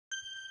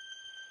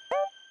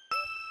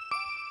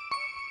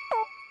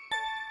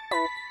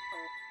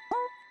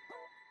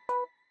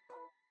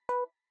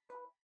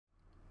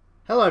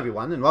Hello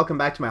everyone, and welcome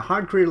back to my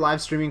hard career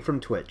live streaming from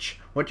Twitch.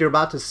 What you're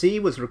about to see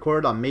was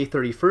recorded on May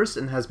 31st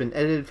and has been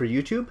edited for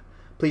YouTube.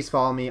 Please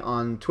follow me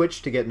on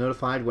Twitch to get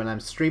notified when I'm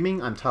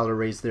streaming. I'm Tyler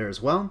Ray's there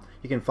as well.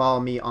 You can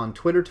follow me on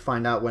Twitter to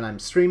find out when I'm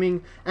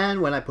streaming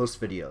and when I post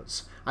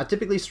videos. I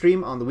typically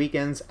stream on the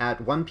weekends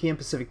at 1 p.m.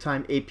 Pacific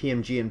Time, 8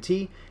 p.m.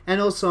 GMT,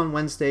 and also on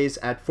Wednesdays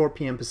at 4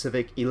 p.m.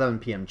 Pacific, 11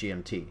 p.m.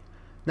 GMT.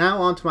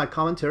 Now on to my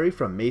commentary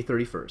from May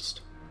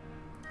 31st.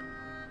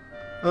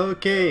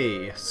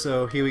 Okay,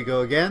 so here we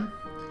go again.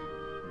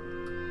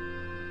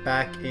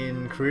 Back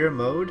in career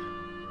mode.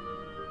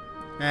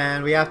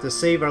 And we have to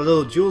save our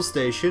little Jewel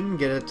station,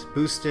 get it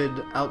boosted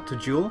out to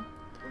Jewel.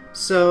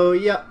 So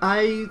yeah,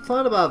 I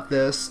thought about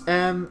this,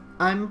 and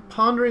I'm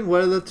pondering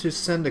whether to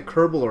send a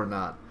Kerbal or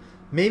not.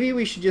 Maybe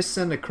we should just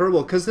send a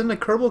Kerbal, because then the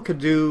Kerbal could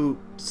do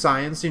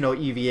science, you know,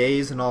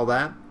 EVAs and all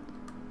that.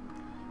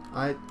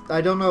 I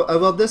don't know.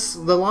 Well,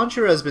 the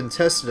launcher has been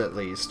tested at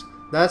least.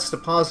 That's the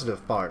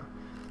positive part.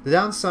 The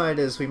downside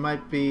is we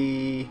might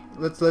be...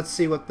 Let's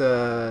see what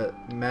the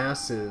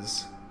mass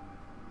is.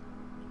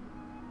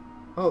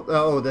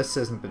 Oh, this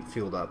hasn't been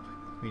fueled up.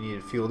 We need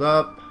it fueled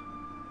up.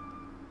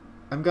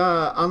 I'm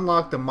gonna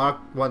unlock the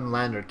Mark 1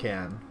 lander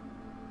can.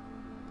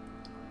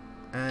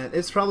 And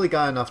it's probably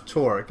got enough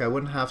torque. I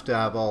wouldn't have to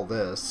have all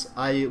this.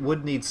 I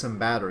would need some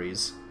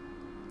batteries.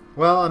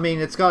 Well, I mean,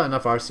 it's got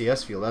enough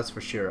RCS fuel, that's for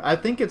sure. I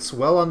think it's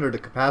well under the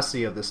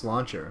capacity of this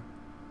launcher.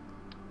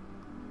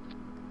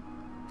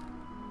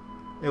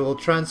 It will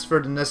transfer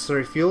the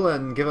necessary fuel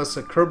and give us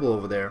a Kerbal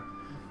over there.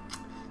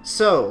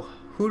 So,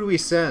 who do we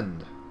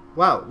send?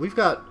 Wow, we've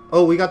got...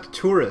 Oh, we got the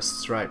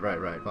tourists. Right.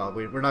 Well,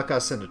 we're not going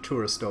to send a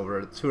tourist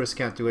over. The tourists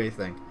can't do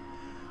anything.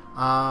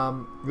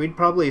 We'd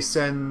probably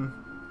send...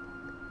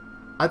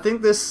 I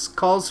think this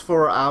calls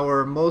for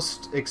our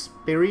most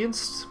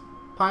experienced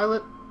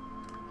pilot.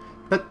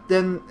 But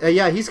then,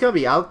 yeah, he's going to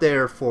be out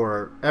there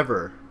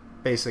forever,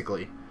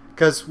 basically.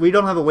 Because we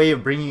don't have a way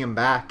of bringing him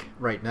back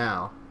right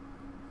now.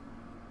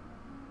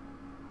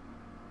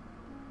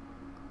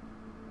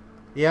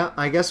 Yeah,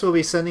 I guess we'll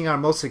be sending our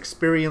most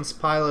experienced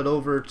pilot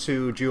over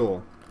to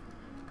Jewel.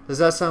 Does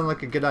that sound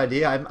like a good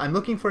idea? I'm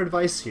looking for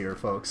advice here,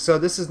 folks. So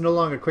this is no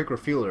longer Quick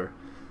Refueler.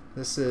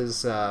 This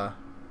is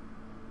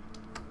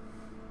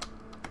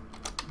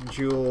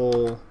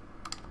Jewel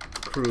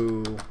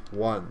Crew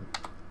 1.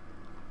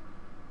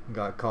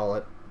 Gotta call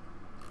it.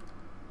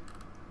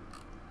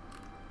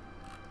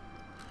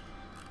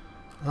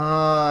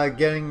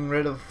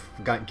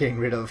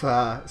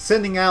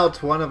 Sending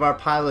out one of our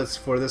pilots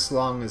for this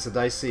long is a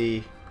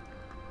dicey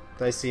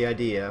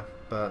idea,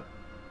 but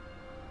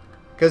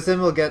because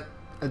then we'll get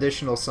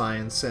additional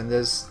science, and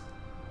there's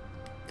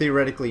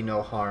theoretically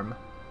no harm.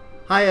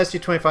 Hi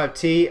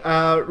SU-25T.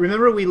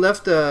 Remember we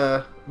left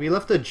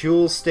a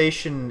Jewel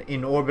station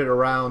in orbit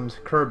around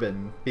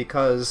Kerbal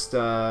because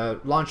the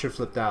launcher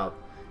flipped out,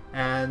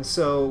 and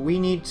so we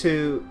need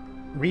to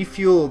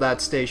refuel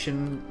that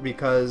station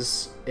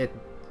because it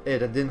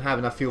didn't have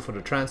enough fuel for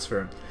the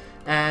transfer.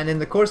 And in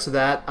the course of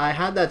that, I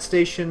had that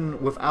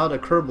station without a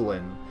Kerbal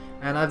in,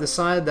 and I've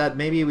decided that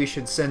maybe we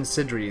should send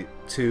Sidri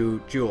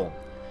to Jewel.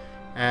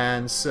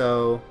 And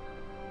so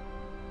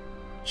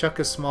chuck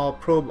a small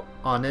probe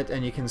on it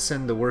and you can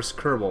send the worst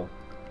Kerbal.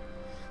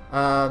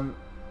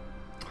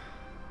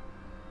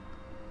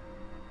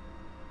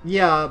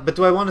 Yeah, but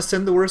do I want to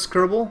send the worst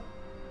Kerbal?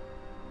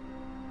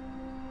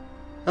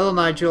 Hello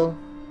Nigel.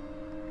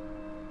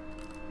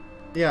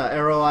 Yeah,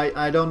 Arrow,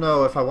 I don't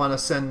know if I want to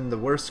send the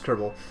worst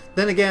Kerbal.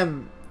 Then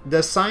again,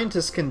 the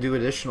scientists can do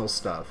additional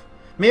stuff.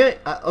 Maybe,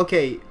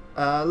 okay,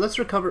 let's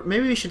recover.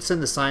 Maybe we should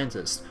send the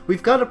scientist.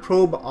 We've got a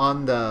probe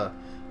on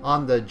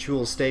the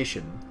Jewel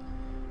station.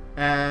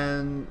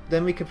 And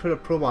then we could put a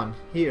probe on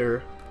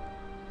here.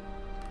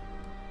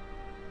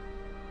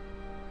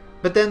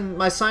 But then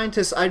my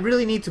scientists, I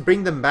really need to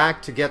bring them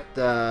back to get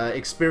the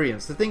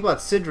experience. The thing about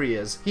Sidri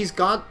is, he's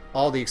got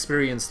all the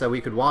experience that we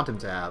could want him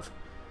to have.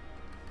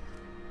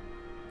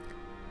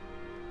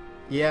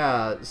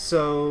 Yeah,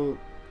 so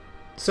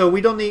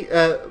we don't need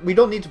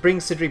to bring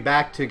Sidri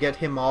back to get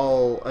him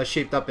all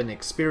shaped up in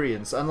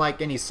experience. Unlike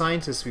any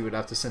scientists we would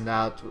have to send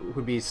out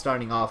who'd be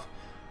starting off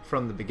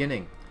from the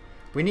beginning.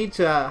 We need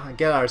to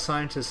get our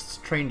scientists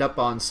trained up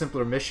on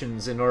simpler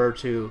missions in order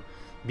to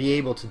be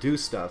able to do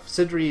stuff.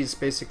 Sidri's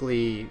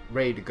basically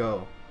ready to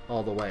go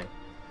all the way.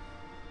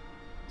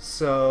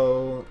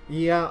 So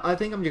yeah, I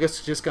think I'm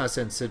just gonna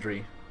send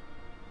Sidri.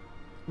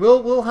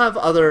 We'll have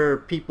other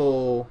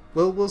people.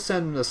 We'll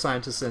send a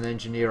scientist and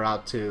engineer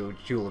out to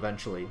Jewel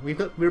eventually.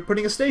 We're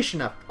putting a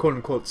station, quote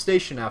unquote,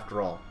 station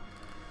after all.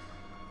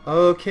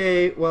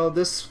 Okay, well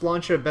this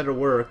launcher better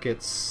work.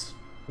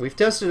 We've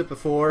tested it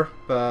before,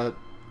 but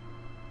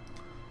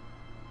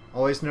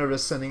always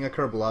nervous sending a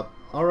Kerbal up.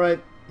 All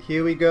right,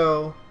 here we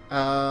go.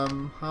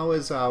 How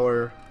is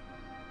our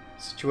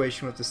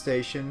situation with the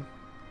station?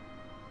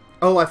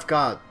 Oh, I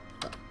forgot.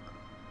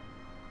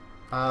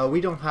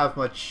 We don't have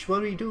much.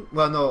 What do we do?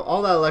 Well, no,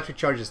 all that electric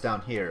charge is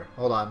down here.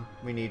 Hold on.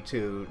 We need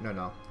to...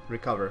 No,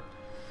 recover.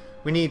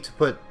 We need to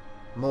put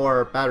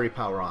more battery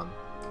power on.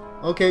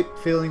 Okay,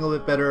 feeling a little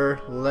bit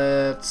better.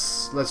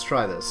 Let's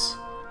try this.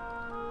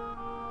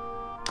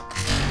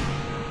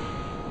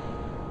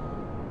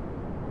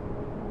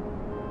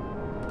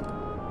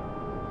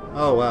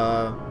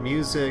 Oh,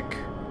 music.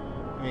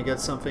 Let me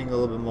get something a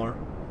little bit more.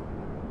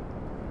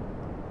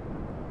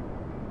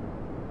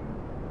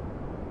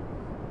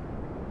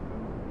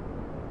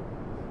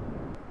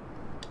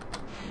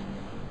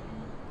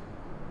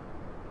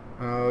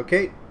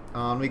 Okay,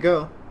 on we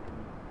go.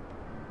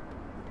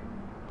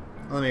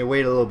 Let me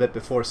wait a little bit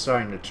before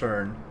starting to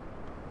turn.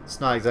 It's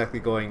not exactly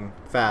going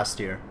fast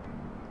here.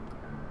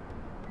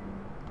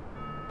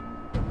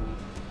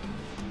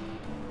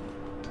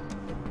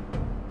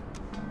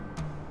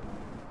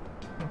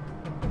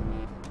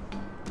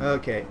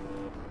 Okay.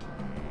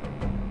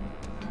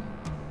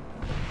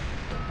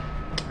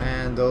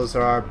 And those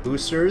are our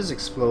boosters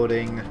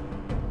exploding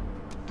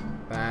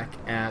back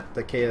at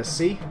the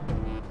KSC.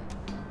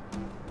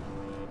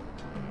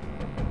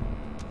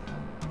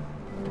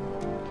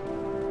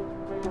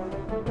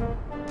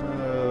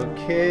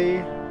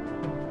 Okay.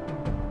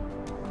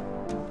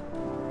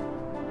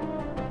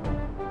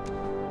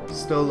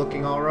 Still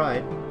looking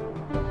alright.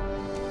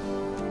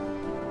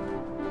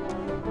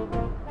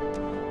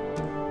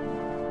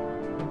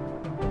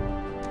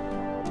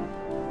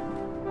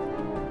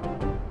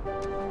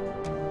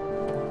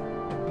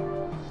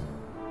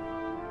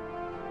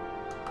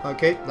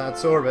 Okay,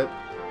 that's orbit.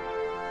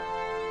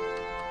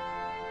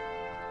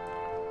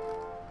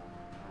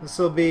 This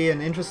will be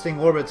an interesting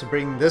orbit to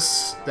bring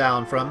this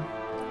down from.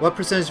 What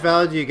percentage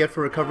value do you get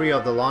for recovery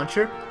of the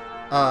launcher?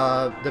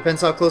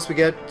 Depends how close we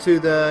get to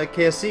the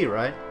KSC,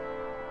 right?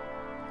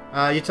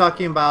 You're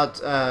talking about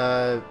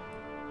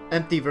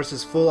empty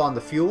versus full on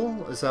the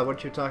fuel? Is that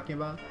what you're talking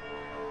about?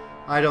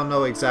 I don't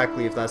know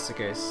exactly if that's the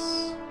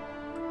case.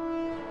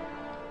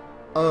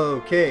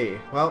 Okay,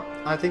 well,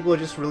 I think we'll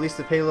just release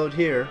the payload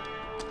here.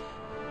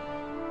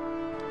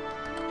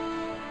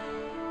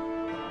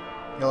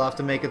 It'll have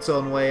to make its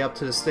own way up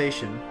to the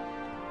station.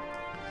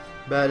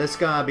 But it's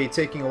gonna be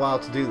taking a while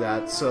to do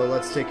that, so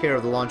let's take care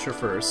of the launcher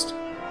first.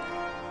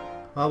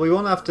 Well, we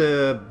won't have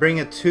to bring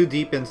it too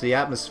deep into the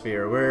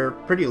atmosphere. We're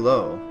pretty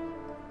low.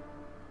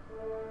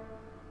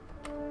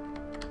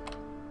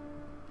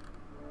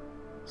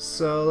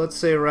 So let's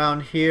say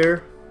around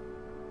here.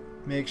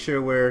 Make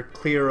sure we're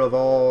clear of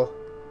all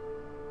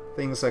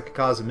things that could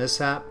cause a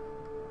mishap.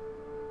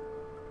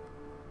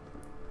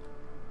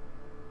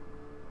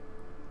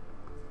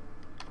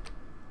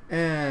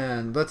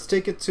 And let's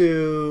take it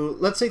to,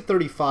 let's say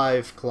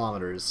 35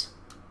 kilometers.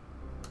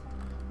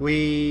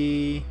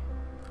 We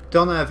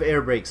don't have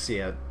air brakes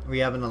yet. We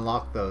haven't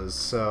unlocked those,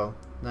 so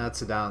that's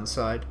a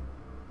downside.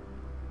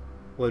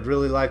 Would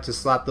really like to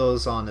slap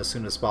those on as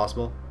soon as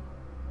possible.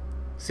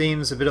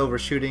 Seems a bit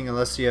overshooting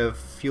unless you have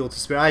fuel to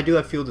spare. I do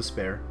have fuel to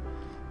spare,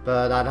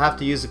 but I'd have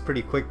to use it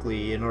pretty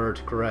quickly in order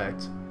to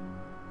correct.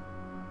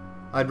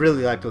 I'd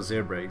really like those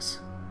air brakes.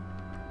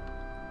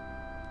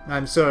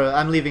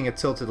 I'm leaving it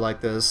tilted like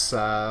this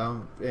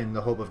in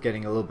the hope of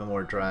getting a little bit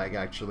more drag,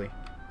 actually.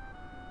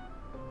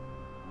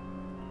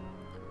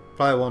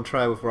 Probably won't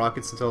try with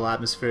rockets until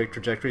atmospheric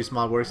trajectories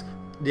mod works.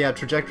 Yeah,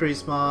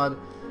 trajectories mod.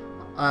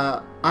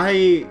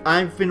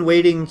 I've been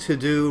waiting to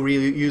do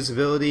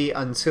reusability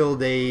until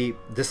they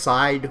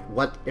decide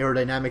what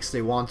aerodynamics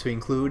they want to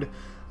include.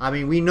 I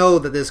mean, we know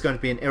that there's going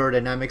to be an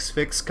aerodynamics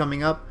fix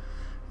coming up,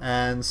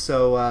 and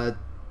so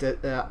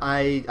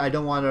I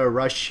don't want to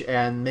rush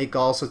and make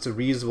all sorts of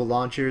reusable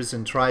launchers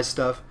and try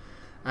stuff,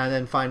 and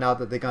then find out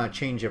that they're going to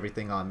change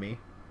everything on me.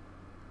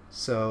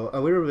 So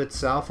we're a bit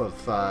south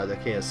of the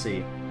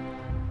KSC.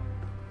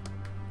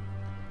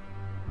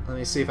 Let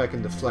me see if I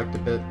can deflect a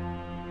bit.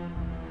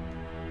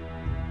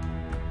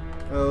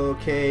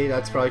 Okay,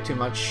 that's probably too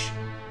much.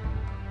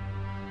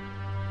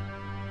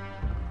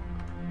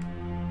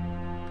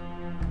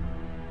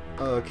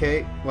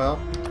 Okay, well,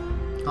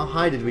 how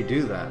high did we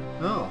do that?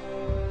 Oh.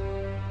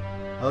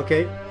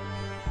 Okay,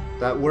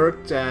 that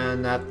worked,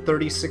 and at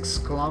 36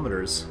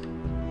 kilometers.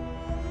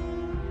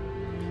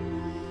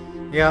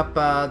 Yep,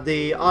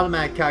 the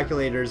automatic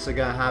calculators are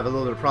gonna have a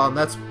little bit of problem.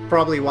 That's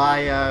probably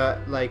why,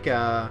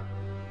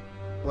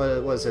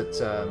 what was it?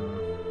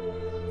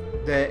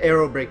 The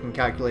aero braking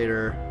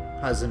calculator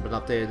hasn't been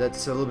updated.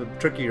 That's a little bit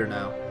trickier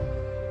now.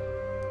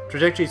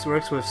 Trajectories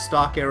works with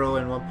stock aero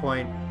in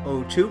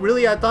 1.02.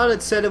 Really, I thought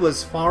it said it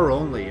was far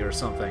only or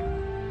something.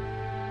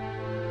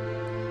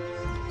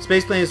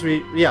 Spaceplane is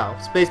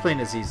spaceplane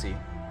is easy.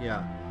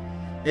 Yeah,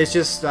 it's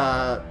just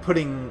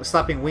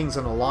slapping wings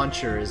on a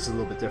launcher is a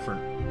little bit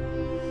different.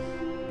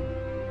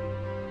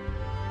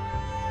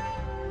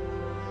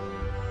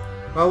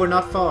 Well, we're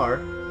not far.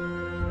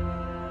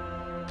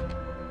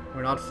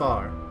 We're not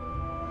far.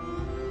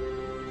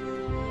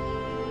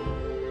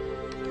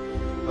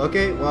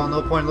 Okay, well,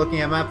 no point looking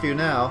at map view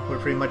now. We're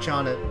pretty much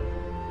on it.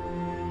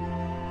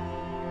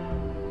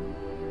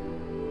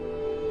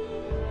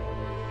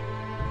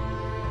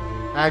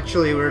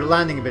 Actually, we're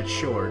landing a bit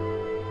short.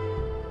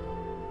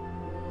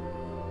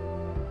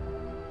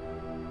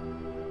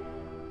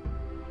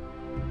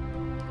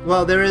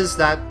 Well, there is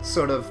that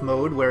sort of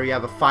mode where you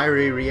have a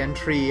fiery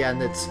re-entry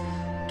and it's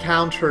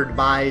countered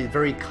by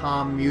very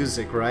calm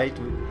music, right?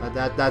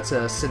 That's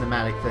a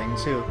cinematic thing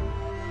too.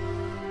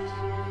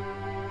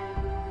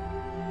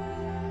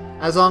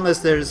 As long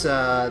as there's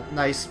a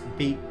nice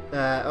beat,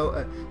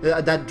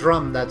 that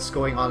drum that's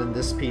going on in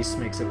this piece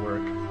makes it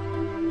work.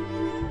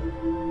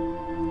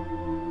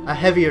 A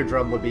heavier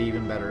drum would be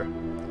even better.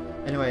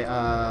 Anyway,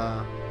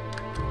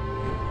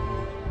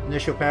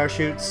 initial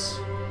parachutes.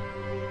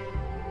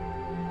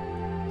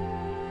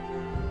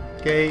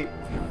 Okay,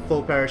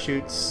 full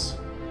parachutes.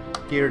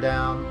 Gear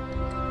down.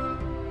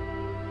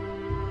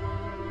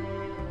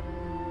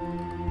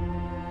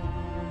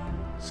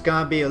 It's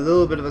gonna be a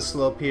little bit of a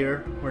slope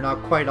here. We're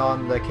not quite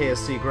on the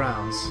KSC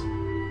grounds.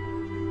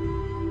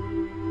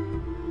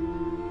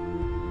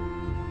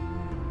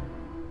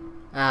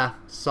 Ah,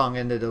 song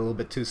ended a little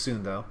bit too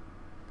soon though.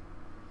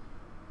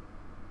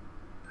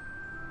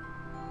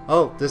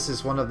 Oh, this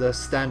is one of the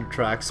standard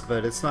tracks,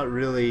 but it's not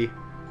really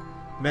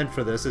meant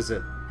for this, is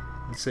it?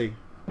 Let's see.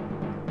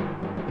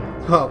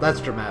 Oh, that's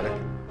dramatic.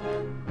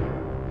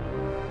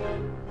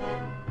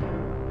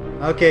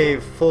 Okay,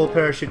 full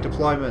parachute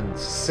deployment,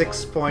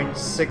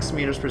 6.6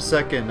 meters per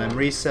second. I'm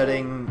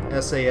resetting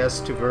SAS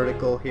to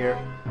vertical here.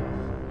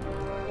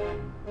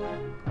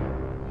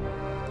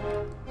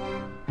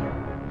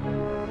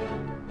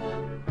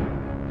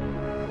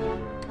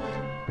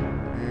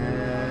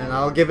 And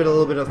I'll give it a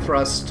little bit of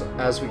thrust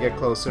as we get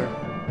closer.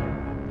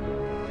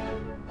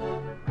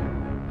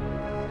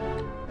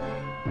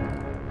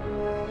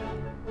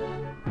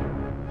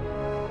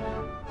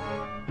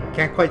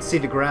 Can't quite see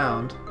the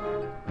ground.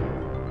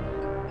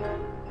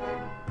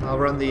 I'll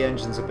run the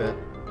engines a bit.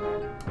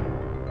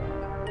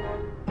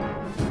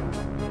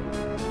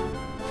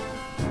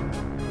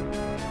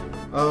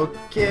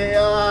 Okay,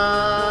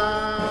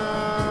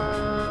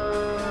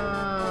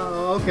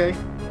 okay.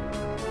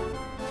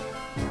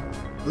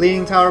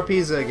 Leaning Tower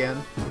Pisa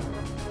again.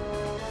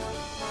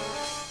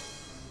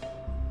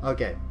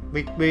 Okay,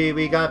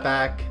 we got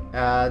back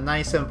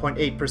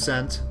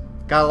 97.8%.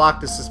 Gotta lock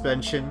the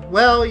suspension.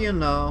 Well, you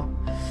know.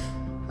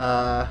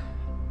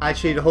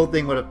 Actually, the whole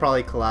thing would have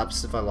probably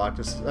collapsed if I locked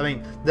this. I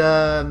mean,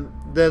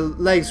 the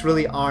legs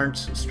really aren't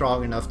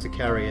strong enough to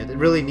carry it. It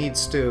really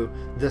needs to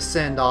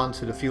descend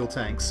onto the fuel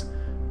tanks.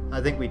 I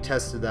think we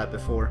tested that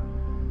before.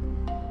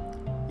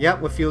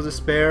 Yep, with fuel to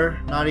spare,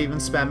 not even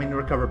spamming the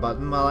recover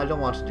button. Well, I don't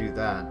want to do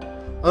that.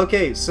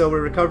 Okay, so we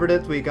recovered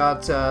it. We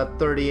got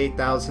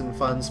 38,000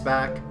 funds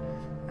back.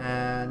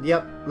 And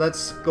yep,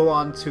 let's go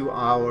on to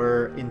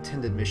our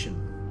intended mission.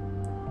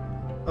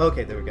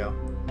 Okay, there we go.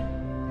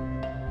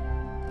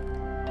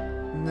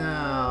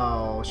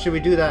 Now, should we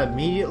do that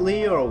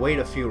immediately or wait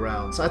a few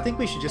rounds? I think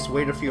we should just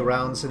wait a few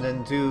rounds and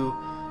then do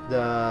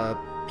the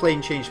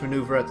plane change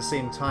maneuver at the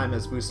same time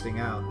as boosting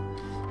out.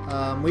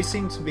 We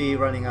seem to be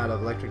running out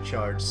of electric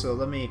charge, so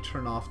let me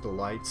turn off the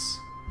lights.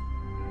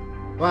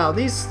 Wow,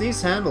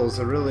 these handles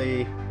are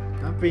really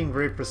not being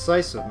very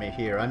precise with me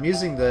here. I'm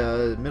using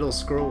the middle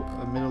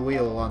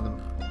wheel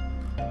on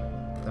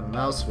the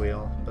mouse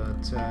wheel,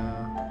 but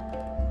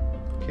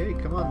okay,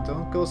 come on,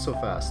 don't go so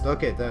fast.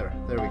 Okay, there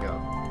we go.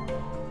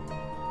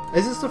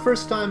 Is this the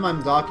first time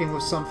I'm docking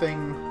with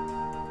something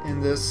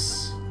in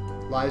this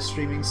live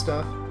streaming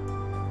stuff?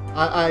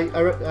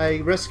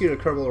 I rescued a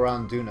Kerbal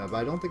around Duna, but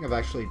I don't think I've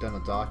actually done a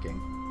docking.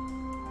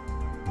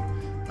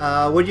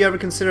 Would you ever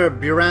consider a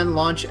Buran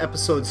launch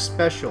episode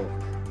special?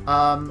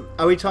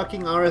 Are we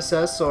talking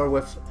RSS or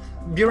with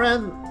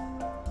Buran?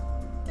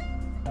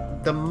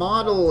 The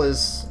model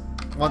is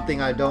one thing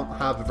I don't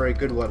have a very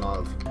good one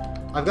of.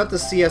 I've got the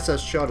CSS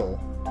shuttle,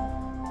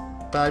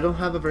 but I don't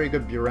have a very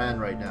good Buran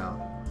right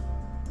now.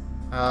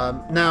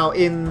 Now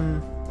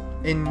in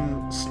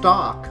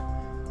stock,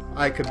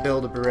 I could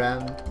build a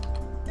Buran,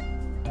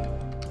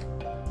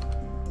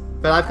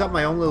 but I've got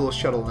my own little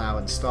shuttle now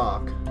in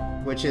stock,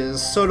 which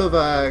is sort of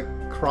a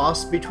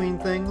cross between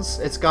things.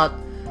 It's got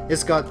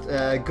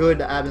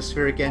good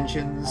atmospheric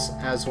engines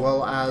as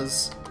well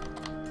as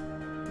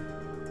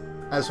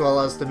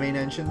the main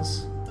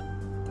engines.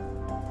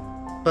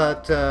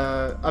 But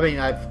I mean,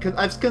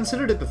 I've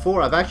considered it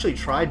before. I've actually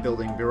tried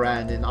building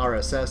Buran in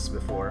RSS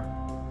before.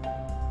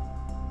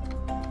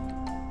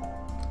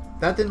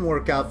 That didn't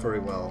work out very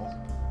well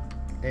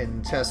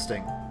in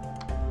testing.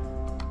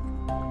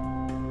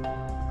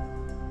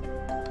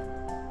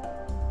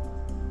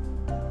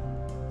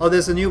 Oh,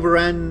 there's a new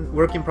Buran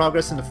work in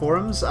progress in the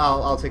forums?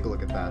 I'll take a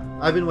look at that.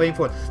 I've been waiting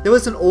for it. There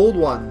was an old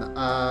one.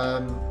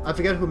 I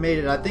forget who made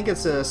it. I think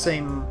it's the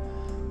same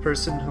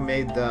person who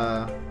made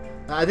the...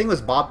 I think it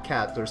was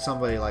Bobcat or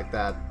somebody like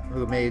that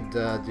who made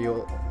the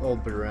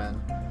old Buran.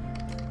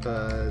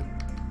 But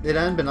it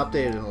hadn't been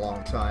updated in a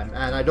long time,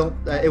 and I don't.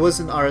 It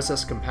wasn't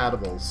RSS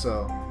compatible,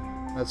 so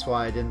that's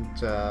why I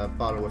didn't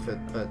bother with it.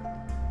 But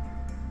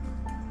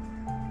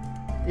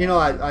you know,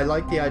 I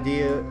like the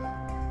idea.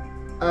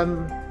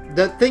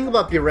 The thing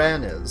about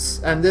Buran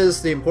is, and this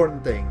is the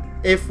important thing,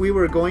 if we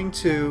were going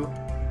to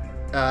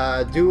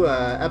do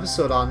an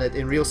episode on it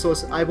in real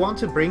source, I want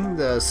to bring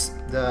the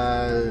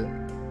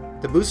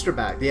the booster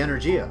back, the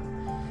Energia.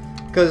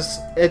 Because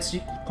it's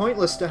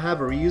pointless to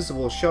have a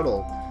reusable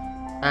shuttle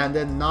and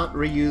then not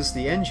reuse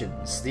the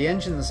engines. The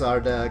engines are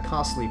the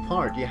costly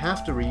part. You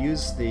have to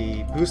reuse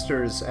the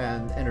boosters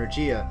and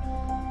Energia.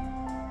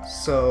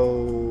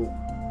 So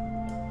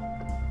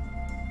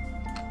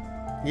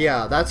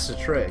yeah, that's the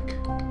trick,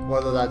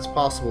 whether that's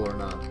possible or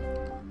not.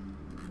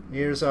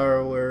 Here's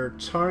our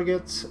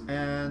target,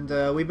 and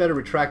we better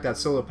retract that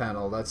solar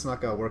panel. That's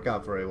not going to work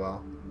out very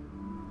well.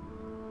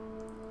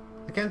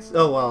 I can't...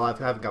 Oh, well, I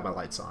haven't got my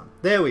lights on.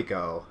 There we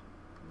go.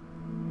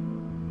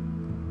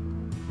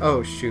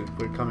 Oh, shoot.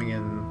 We're coming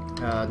in...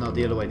 no,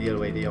 the other way, the other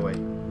way, the other way.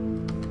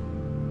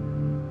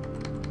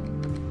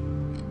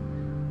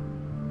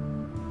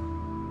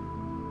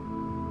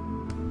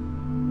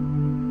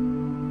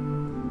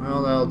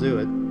 Well, that'll do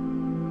it.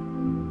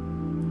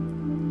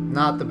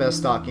 Not the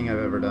best docking I've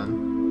ever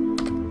done.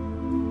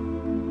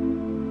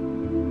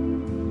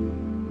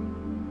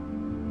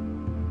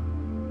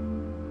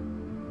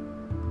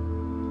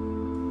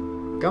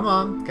 Come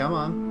on, come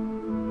on.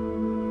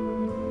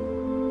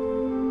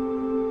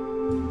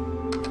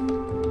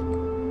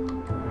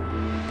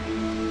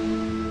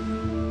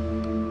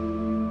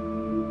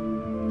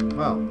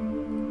 Well.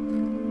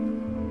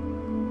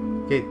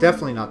 Okay,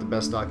 definitely not the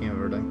best docking I've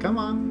ever done. Come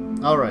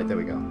on. Alright, there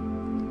we go.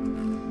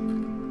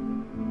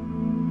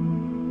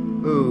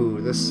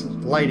 Ooh, this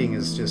lighting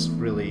is just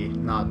really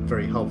not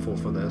very helpful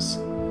for this.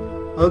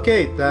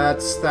 Okay,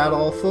 that's that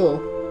all full.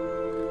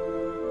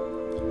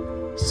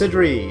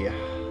 Sidri.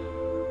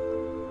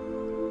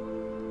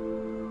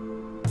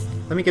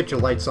 Let me get your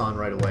lights on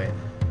right away.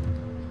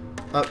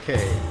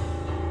 Okay.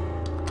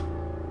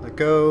 Let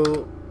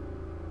go.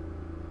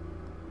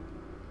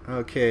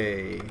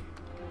 Okay.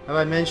 Have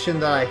I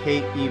mentioned that I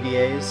hate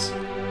EVAs?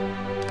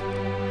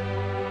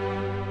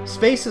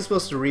 Space is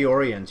supposed to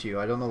reorient you.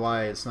 I don't know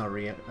why it's not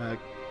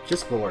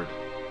just bored.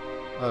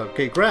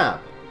 Okay, grab.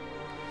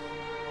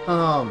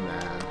 Oh,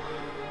 man.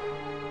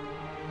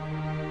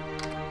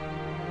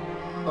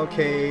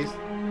 Okay.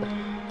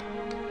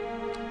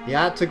 You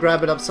had to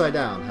grab it upside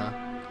down, huh?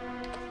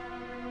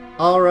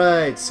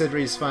 Alright,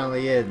 Sidri's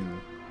finally in.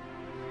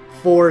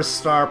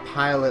 4-star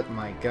pilot,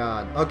 my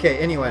god. Okay,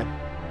 anyway.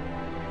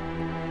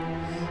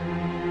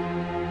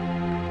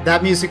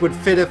 That music would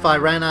fit if I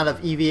ran out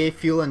of EVA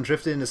fuel and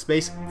drifted into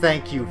space.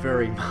 Thank you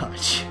very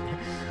much.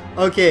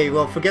 Okay,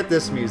 well, forget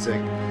this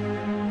music.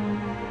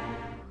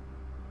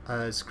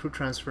 Is crew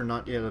transfer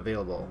not yet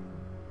available?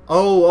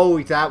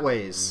 Oh, that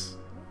ways.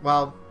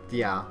 Well,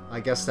 yeah, I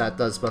guess that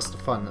does bust the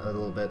fun a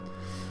little bit.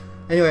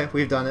 Anyway,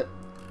 we've done it.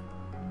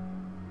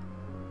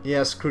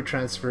 Yes, crew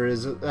transfer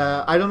is...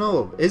 I don't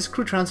know. Is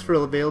crew transfer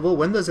available?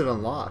 When does it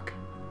unlock?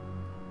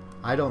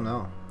 I don't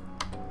know.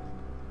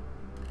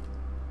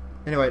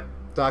 Anyway,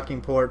 docking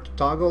port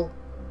toggle.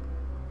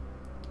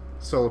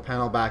 Solar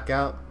panel back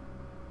out.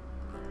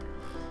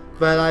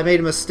 But I made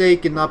a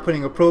mistake in not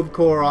putting a probe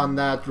core on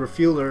that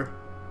refueler.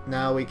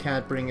 Now we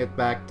can't bring it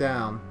back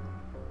down.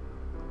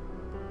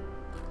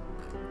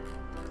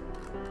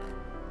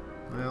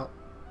 Well,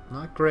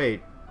 not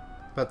great.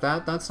 But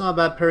that's not a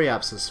bad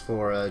periapsis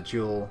for a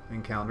dual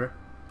encounter.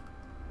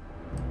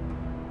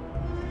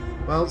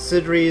 Well,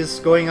 Sidri is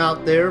going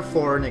out there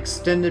for an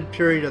extended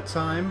period of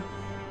time.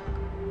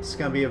 It's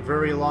going to be a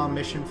very long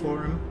mission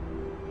for him.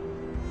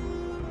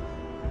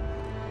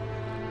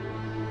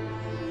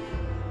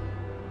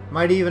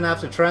 Might even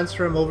have to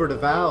transfer him over to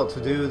Val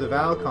to do the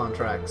Val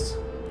contracts.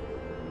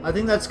 I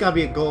think that's going to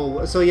be a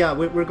goal. So yeah,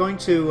 we're going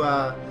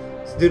to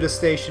do the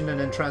station and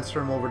then transfer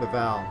him over to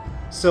Val.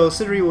 So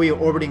Sidri will be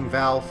orbiting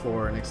Val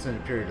for an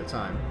extended period of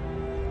time.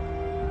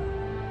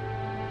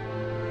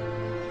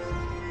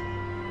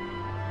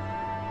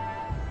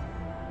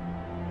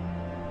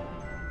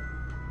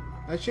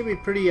 That should be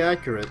pretty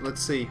accurate.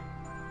 Let's see.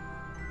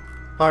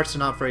 Parts are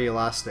not very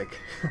elastic.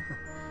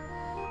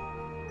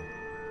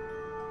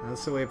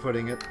 That's the way of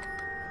putting it.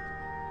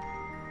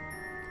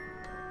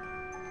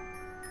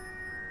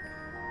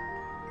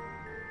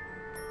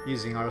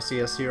 Using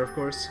RCS here, of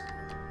course.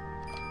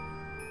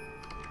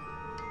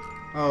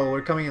 Oh,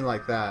 we're coming in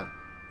like that.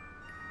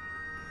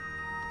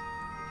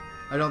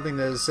 I don't think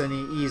there's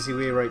any easy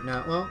way right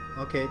now. Well,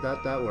 okay,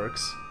 that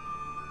works.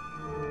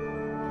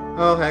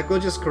 Oh heck,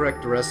 we'll just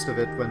correct the rest of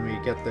it when we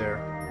get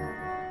there.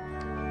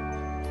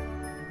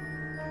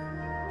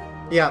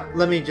 Yeah,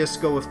 let me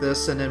just go with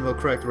this and then we'll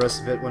correct the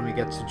rest of it when we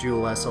get to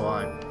Joule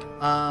SOI.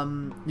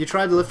 You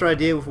tried the lifter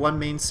idea with 1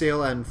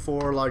 mainsail and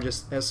 4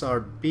 largest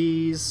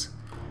SRBs.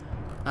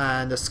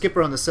 And the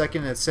skipper on the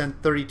second had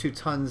sent 32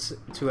 tons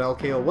to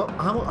LKO. What?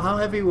 How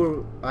heavy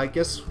were... I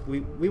guess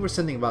we were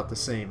sending about the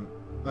same.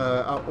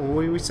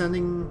 Were we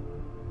sending...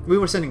 We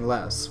were sending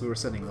less. We were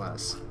sending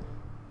less.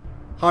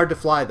 Hard to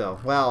fly though.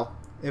 Well,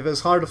 if it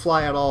was hard to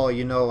fly at all,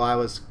 you know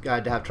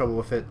I'd have trouble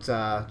with it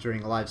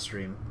during a live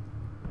stream.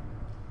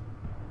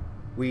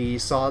 We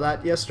saw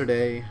that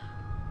yesterday.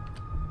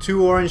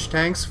 2 orange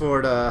tanks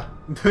for the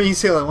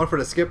mainsail and 1 for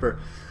the skipper.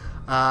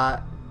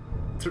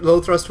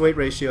 Low thrust weight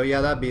ratio, yeah,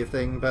 that'd be a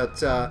thing,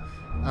 but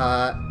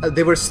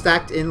they were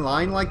stacked in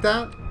line like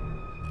that.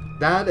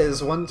 That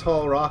is one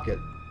tall rocket.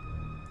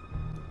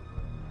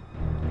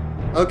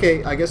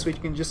 Okay, I guess we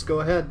can just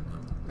go ahead.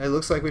 It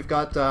looks like we've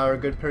got our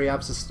good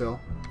periapsis still.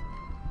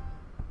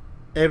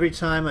 Every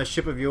time a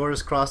ship of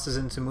yours crosses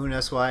into Moon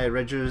SY, it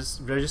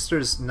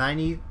registers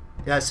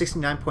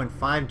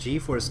 69.5 G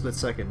for a split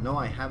second. No,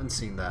 I haven't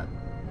seen that.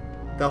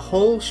 The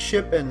whole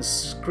ship and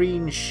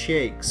screen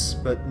shakes,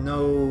 but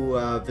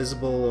no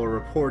visible or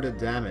reported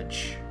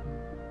damage.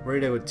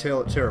 Worried it would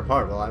tear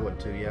apart. Well, I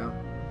would too, yeah.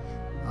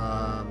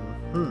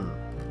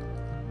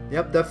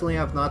 Yep, definitely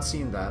have not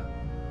seen that.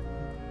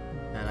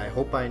 And I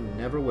hope I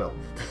never will.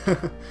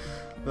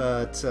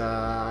 But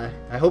I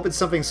hope it's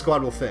something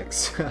Squad will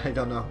fix. I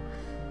don't know.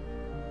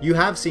 You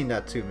have seen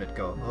that too,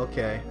 Mitko.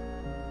 Okay.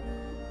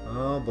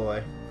 Oh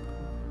boy.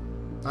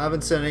 I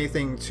haven't said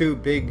anything too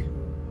big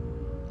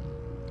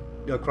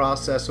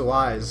across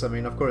SOIs. I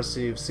mean, of course,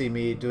 you've seen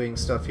me doing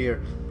stuff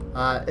here.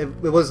 It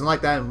wasn't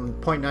like that in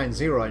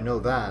 0.90, I know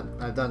that.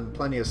 I've done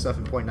plenty of stuff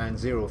in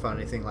 0.90 without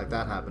anything like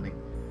that happening.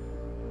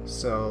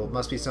 So,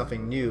 must be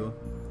something new.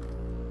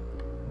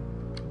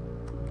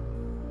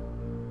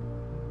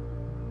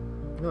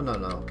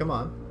 No, come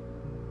on.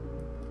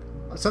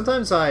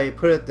 Sometimes I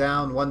put it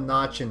down 1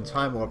 notch in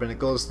Time Warp and it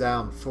goes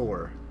down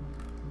 4.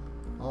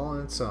 All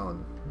on its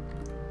own.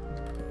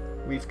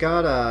 We've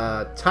got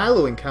a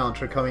Tylo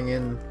encounter coming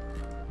in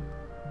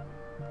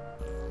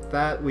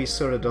that we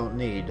sort of don't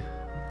need.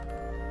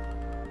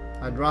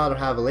 I'd rather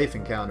have a Leif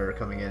encounter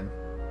coming in.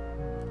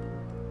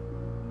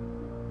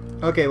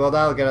 Okay, well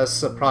that'll get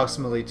us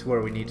approximately to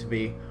where we need to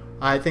be.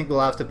 I think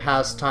we'll have to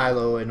pass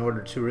Tylo in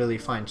order to really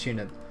fine-tune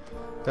it.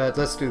 But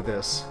let's do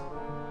this.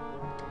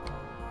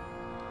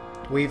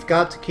 We've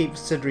got to keep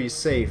Sidri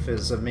safe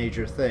is a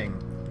major thing.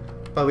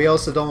 But we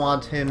also don't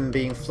want him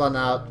being flung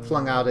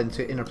out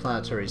into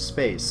interplanetary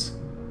space.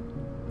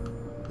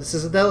 This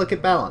is a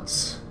delicate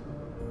balance.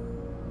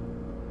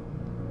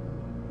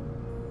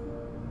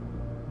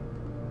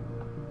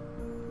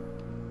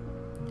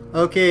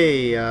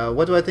 Okay,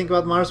 what do I think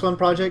about the Mars One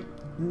project?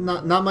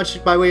 Not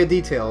much by way of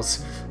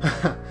details.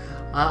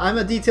 I'm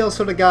a detail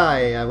sort of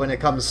guy when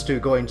it comes to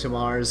going to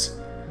Mars.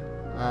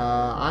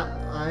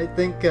 I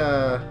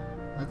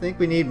think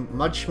we need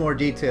much more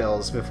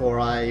details before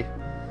I...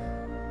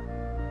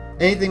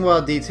 Anything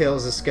without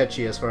details is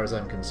sketchy as far as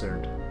I'm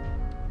concerned.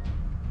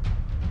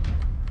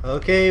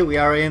 Okay, we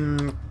are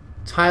in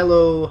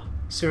Tylo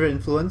Sphere of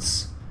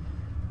Influence,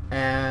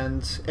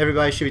 and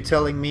everybody should be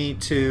telling me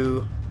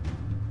to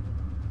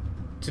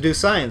do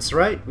science,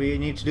 right? We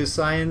need to do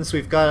science.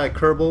 We've got a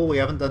Kerbal. We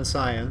haven't done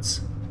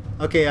science.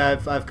 Okay,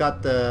 I've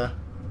got it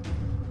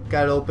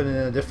open in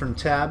a different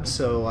tab,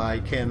 so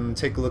I can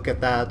take a look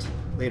at that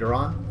later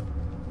on.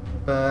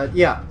 But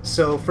yeah,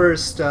 so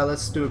first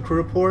let's do a crew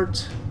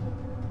report,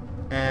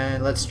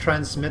 and let's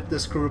transmit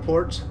this crew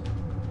report.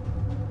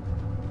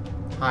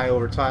 High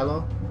over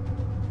Tylo,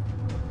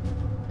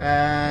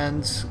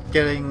 and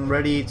getting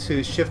ready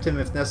to shift him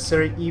if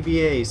necessary.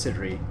 EVA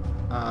Sidri.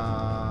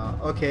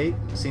 Okay,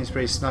 seems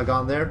pretty snug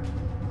on there.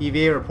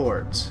 EVA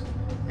report,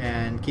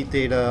 and keep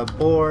data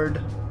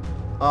aboard.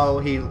 Oh,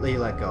 he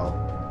let go.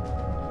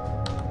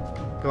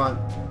 Come on.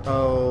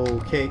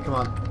 Okay, come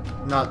on.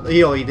 Not,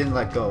 he didn't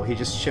let go. He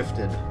just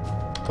shifted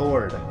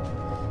forward.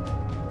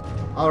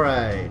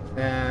 Alright,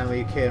 and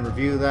we can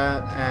review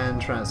that and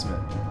transmit.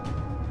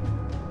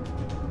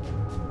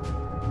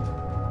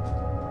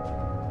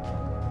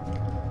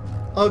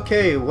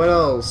 Okay, what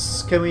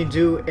else? Can we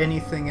do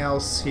anything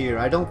else here?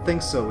 I don't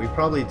think so. We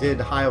probably did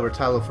high over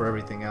Tylo for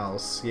everything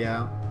else.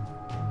 Yeah.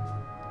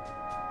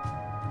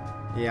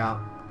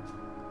 Yeah.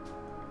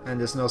 And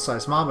there's no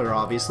seismometer,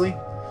 obviously.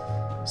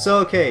 So,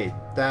 okay,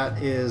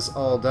 that is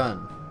all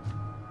done.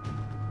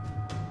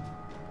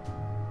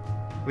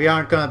 We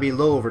aren't going to be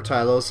low over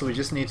Tylo, so we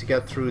just need to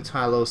get through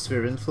Tylo's Sphere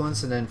of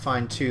Influence and then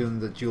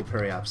fine-tune the dual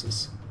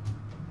periapsis.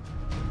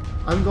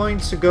 I'm going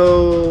to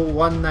go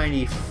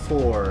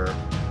 194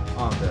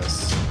 on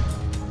this.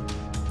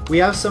 We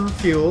have some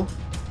fuel,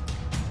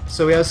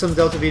 so we have some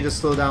delta V to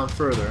slow down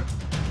further.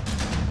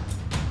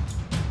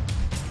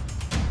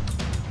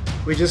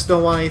 We just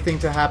don't want anything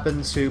to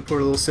happen to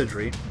poor little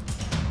Sidri.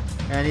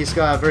 And he's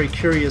got a very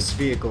curious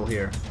vehicle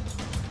here.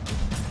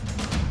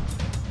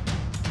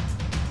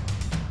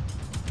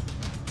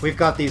 We've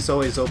got these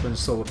always open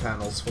solar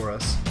panels for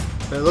us.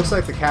 But it looks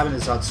like the cabin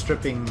is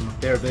outstripping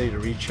their ability to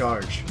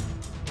recharge.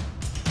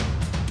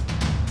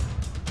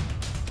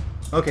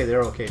 Okay,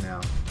 they're okay now.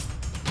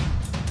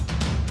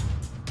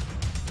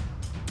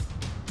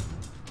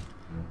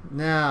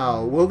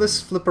 Now, will this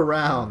flip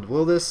around?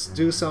 Will this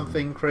do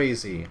something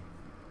crazy?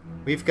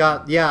 We've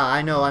got... Yeah,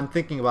 I know, I'm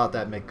thinking about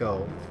that,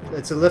 Mikko.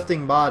 It's a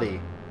lifting body.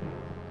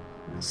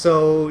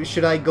 So,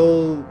 should I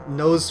go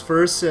nose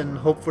first and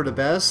hope for the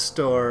best?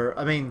 Or,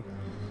 I mean...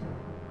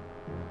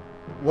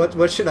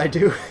 What should I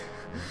do?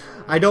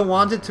 I don't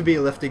want it to be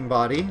a lifting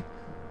body.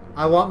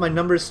 I want my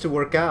numbers to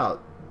work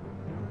out.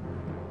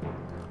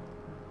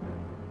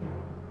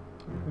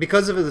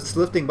 Because of its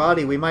lifting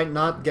body, we might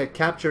not get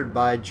captured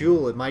by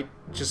Joule. It might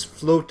just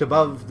float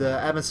above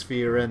the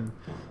atmosphere and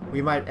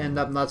we might end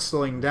up not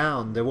slowing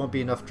down. There won't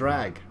be enough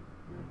drag.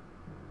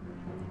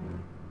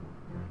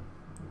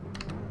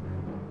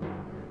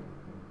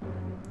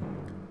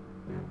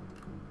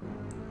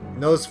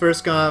 Nose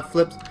first gonna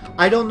flip.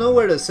 I don't know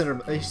where the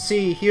center...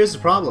 See, here's the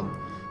problem.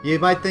 You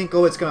might think,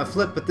 oh, it's gonna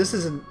flip, but this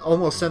is an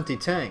almost empty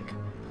tank.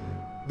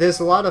 There's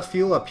a lot of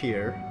fuel up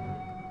here.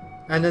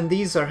 And then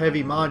these are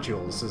heavy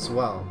modules as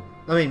well.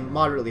 I mean,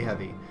 moderately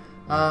heavy.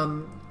 I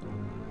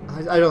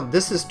don't...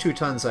 This is 2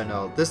 tons, I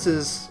know. This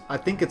is... I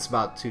think it's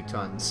about 2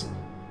 tons.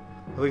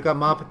 We've got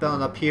mod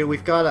propellant up here.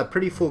 We've got a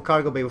pretty full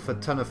cargo bay with a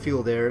ton of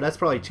fuel there. That's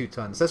probably 2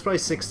 tons. That's probably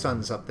 6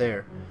 tons up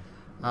there.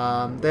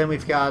 Then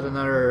we've got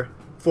another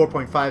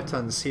 4.5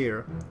 tons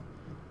here.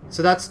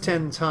 So that's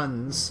 10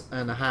 tons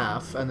and a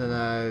half. And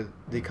then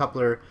the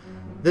coupler.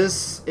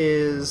 This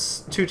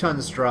is 2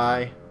 tons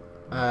dry.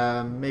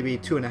 Maybe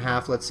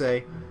 2.5, let's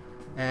say.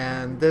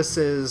 And this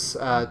is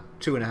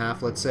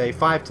 2.5, let's say.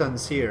 5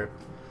 tons here.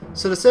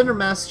 So the center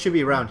mass should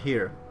be around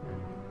here.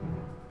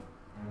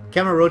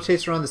 Camera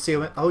rotates around the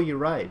COM. Oh, you're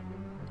right.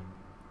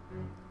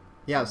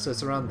 Yeah, so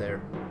it's around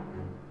there.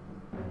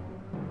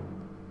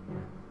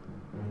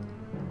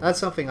 That's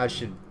something I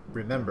should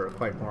remember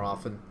quite more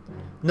often.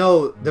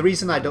 No, the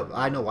reason I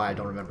know why I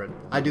don't remember it.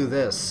 I do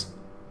this.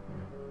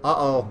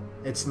 Uh-oh,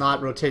 it's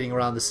not rotating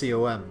around the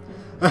COM.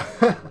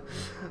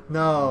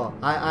 No,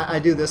 I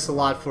do this a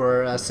lot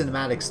for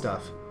cinematic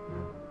stuff.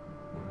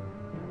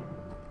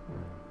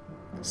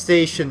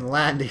 Station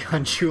landing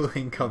on Joule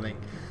incoming.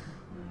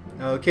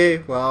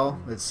 Okay,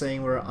 well, it's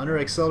saying we're under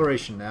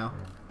acceleration now.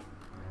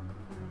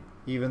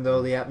 Even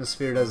though the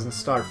atmosphere doesn't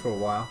start for a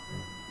while.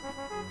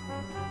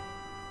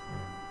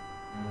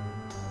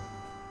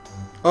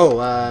 Oh,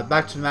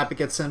 back to the map it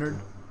gets centered?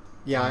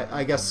 Yeah,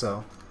 I guess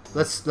so.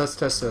 Let's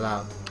test it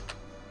out.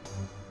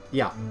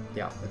 Yeah,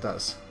 it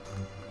does.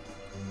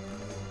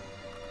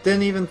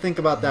 Didn't even think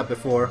about that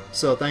before,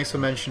 so thanks for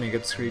mentioning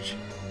it, Screech.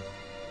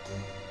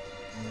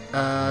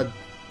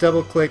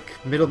 Double click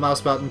middle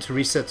mouse button to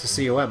reset to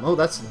COM. Oh,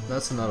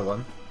 that's another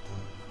one.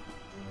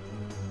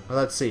 Well,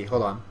 let's see,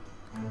 hold on.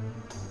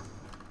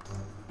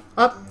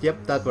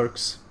 Yep, that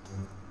works.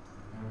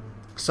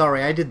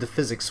 Sorry, I did the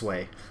physics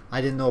way.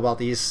 I didn't know about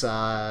these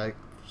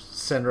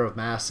center of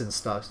mass and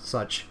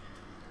such.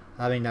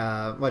 I mean,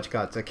 what you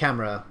got? The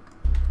camera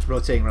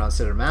rotating around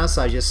center of mass.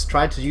 I just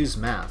tried to use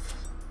math.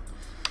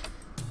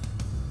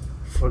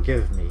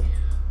 Forgive me.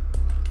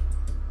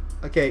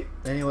 Okay,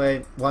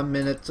 anyway, 1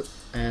 minute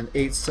and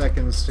 8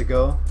 seconds to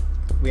go.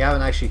 We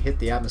haven't actually hit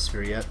the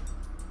atmosphere yet.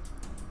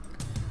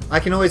 I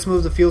can always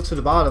move the fuel to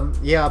the bottom.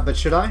 Yeah, but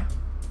should I?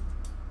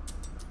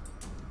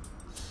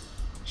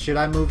 Should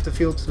I move the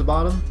fuel to the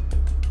bottom?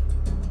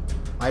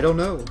 I don't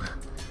know.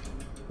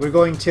 We're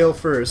going tail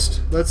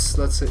first. Let's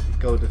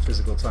go to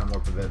physical time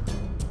warp a bit.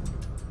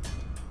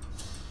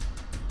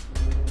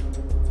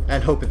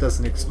 And hope it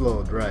doesn't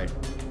explode, right.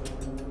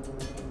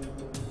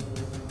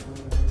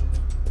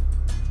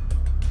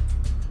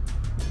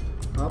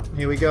 Oh,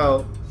 here we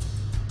go.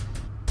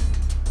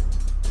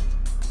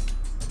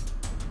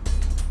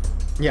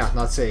 Yeah,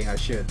 not saying I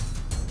should.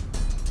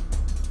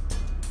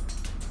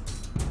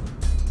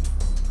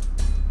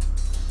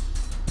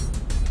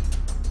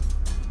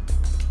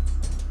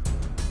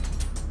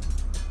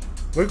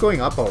 We're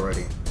going up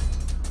already.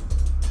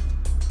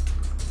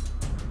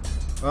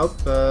 Well,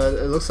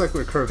 it looks like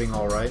we're curving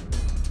alright.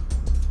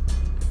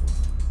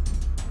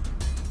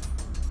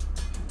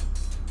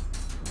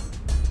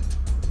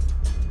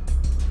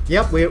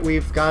 Yep,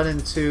 we've got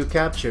into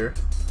capture.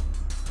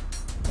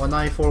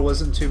 194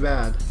 wasn't too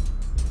bad.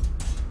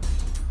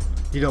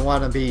 You don't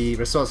want to be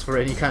responsible for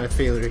any kind of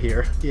failure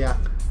here. Yeah.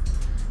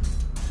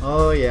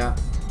 Oh yeah.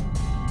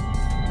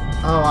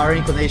 Oh, our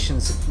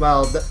inclinations.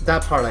 Well,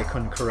 that part I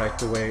couldn't correct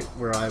the way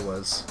where I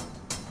was.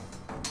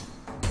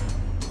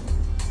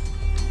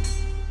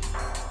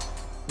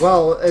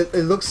 Well, it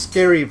looks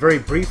scary very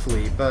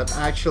briefly, but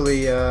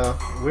actually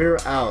we're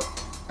out,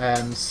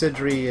 and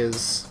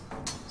Sidri's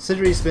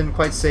been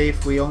quite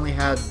safe. We only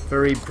had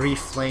very brief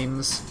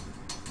flames,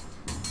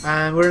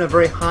 and we're in a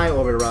very high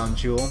orbit around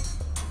Joule.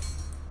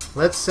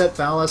 Let's set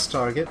Val as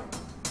target.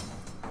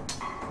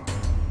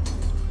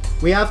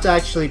 We have to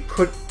actually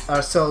put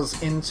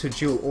ourselves into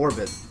Joule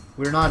orbit.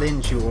 We're not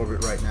in Joule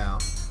orbit right now.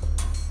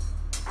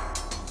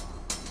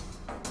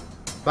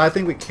 But I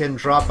think we can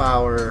drop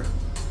our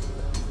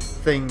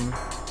thing,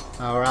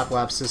 our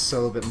apoapsis a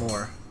little bit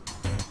more.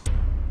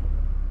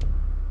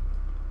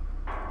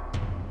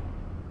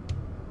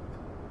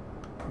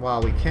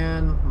 While we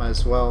can, might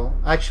as well.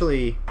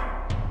 Actually,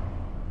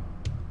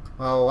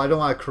 well, I don't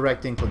want to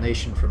correct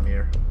inclination from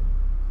here.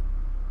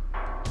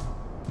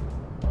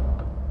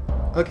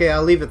 Okay,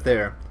 I'll leave it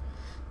there.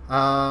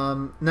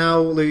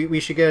 Now we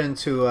should get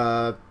into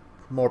a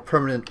more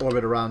permanent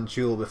orbit around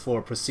Joule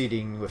before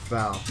proceeding with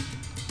Val.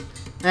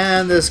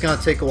 And this is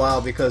gonna take a while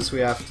because we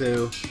have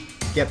to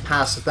get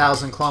past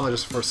 1,000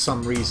 kilometers for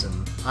some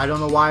reason. I don't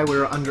know why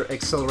we're under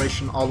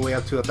acceleration all the way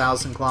up to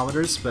 1,000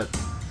 kilometers, but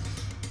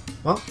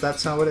well,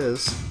 that's how it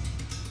is.